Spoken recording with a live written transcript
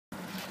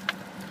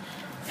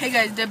Hey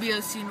guys,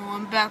 WOC,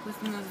 I'm back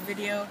with another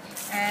video,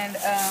 and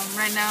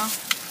right now,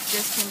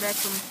 just came back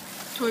from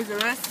Toys R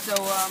Us, so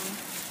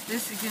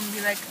this is going to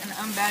be like an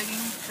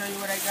unbagging, show you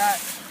what I got.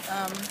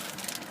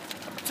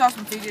 Saw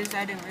some figures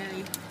I didn't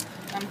really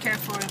care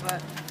for,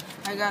 but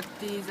I got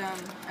these,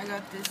 I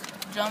got this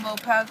jumbo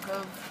pack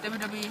of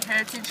WWE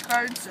Heritage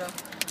cards, so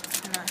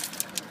I'm gonna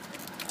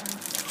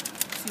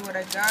see what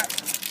I got.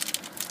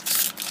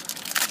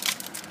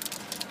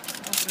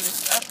 Open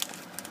this up.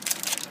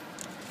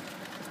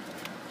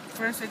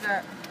 First I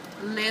got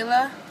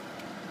Layla.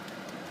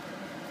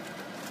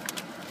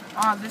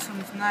 Oh, this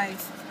one's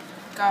nice.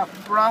 Got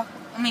not Brock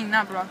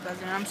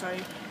Lesnar, I'm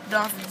sorry,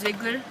 Dolph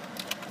Ziggler.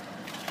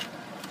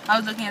 I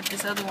was looking at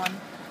this other one.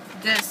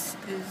 This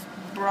is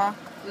Brock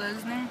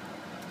Lesnar.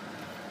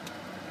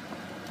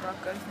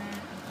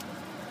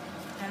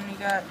 Then we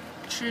got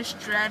Trish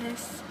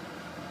Stratus.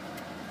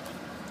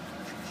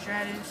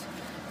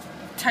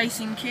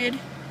 Tyson Kidd.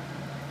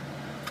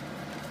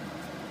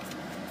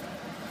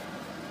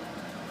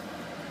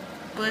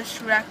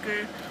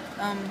 Bushwhacker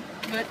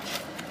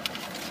Butch.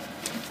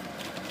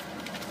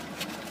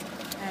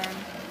 And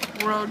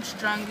World's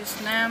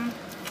Strongest Man.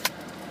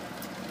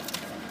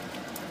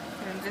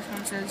 And this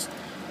one says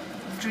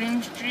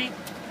Dream Street.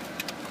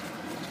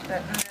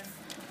 And then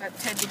got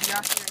Ted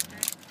DiBiase right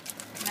there.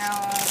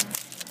 Now,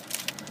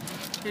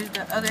 here's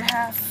the other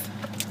half.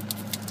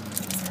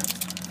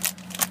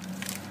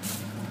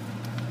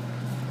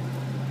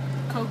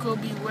 Coco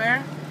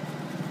Beware.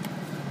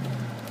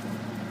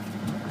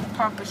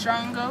 Papa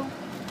Shango.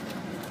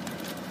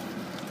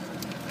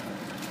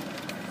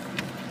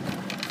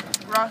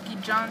 Rocky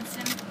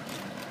Johnson.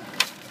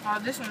 Oh,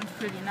 this one's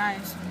pretty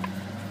nice.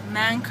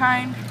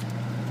 Mankind.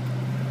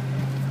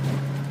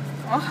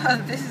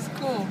 Oh, this is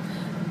cool.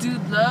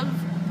 Dude Love.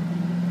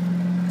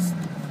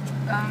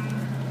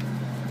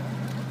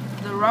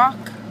 The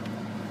Rock.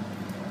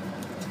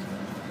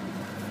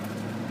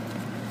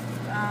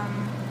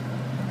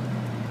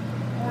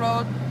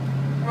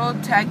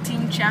 World Tag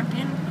Team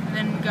Champion. And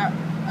then we got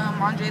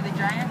Andre the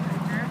Giant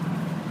right there.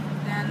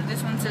 Then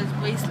this one says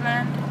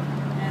Wasteland,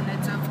 and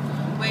it's of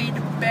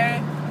Wade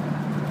Barrett.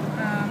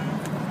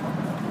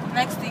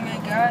 Next thing I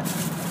got is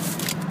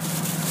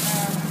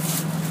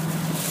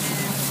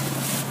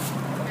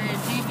a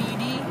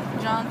DVD,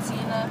 John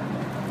Cena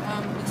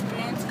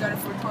Experience. Got it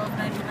for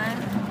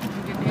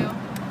 $12.99. Good deal.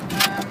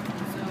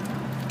 So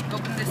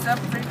open this up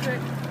pretty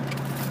quick.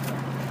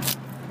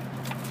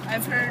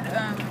 I've heard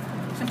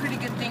some pretty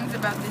good things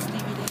about this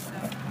DVD, so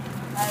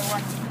I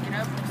want to pick it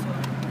up. So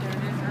there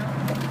it is.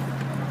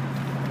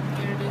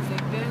 Here it is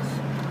like this.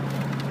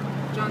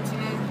 John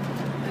Cena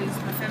is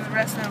my favorite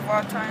wrestler of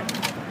all time.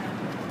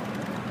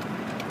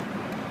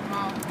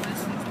 Wow, this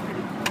is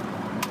pretty cool.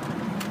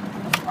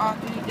 All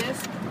 3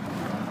 discs.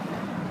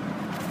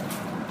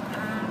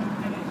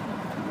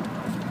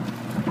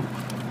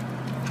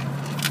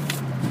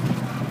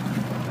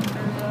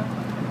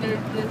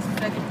 There's this,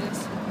 second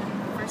disc, and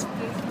first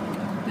disc.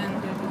 Then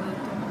there's a little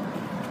thing.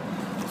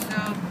 So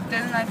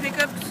that's my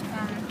pickups.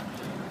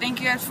 Thank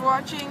you guys for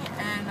watching,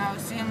 and I'll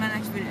see you in my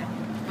next video.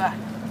 Bye.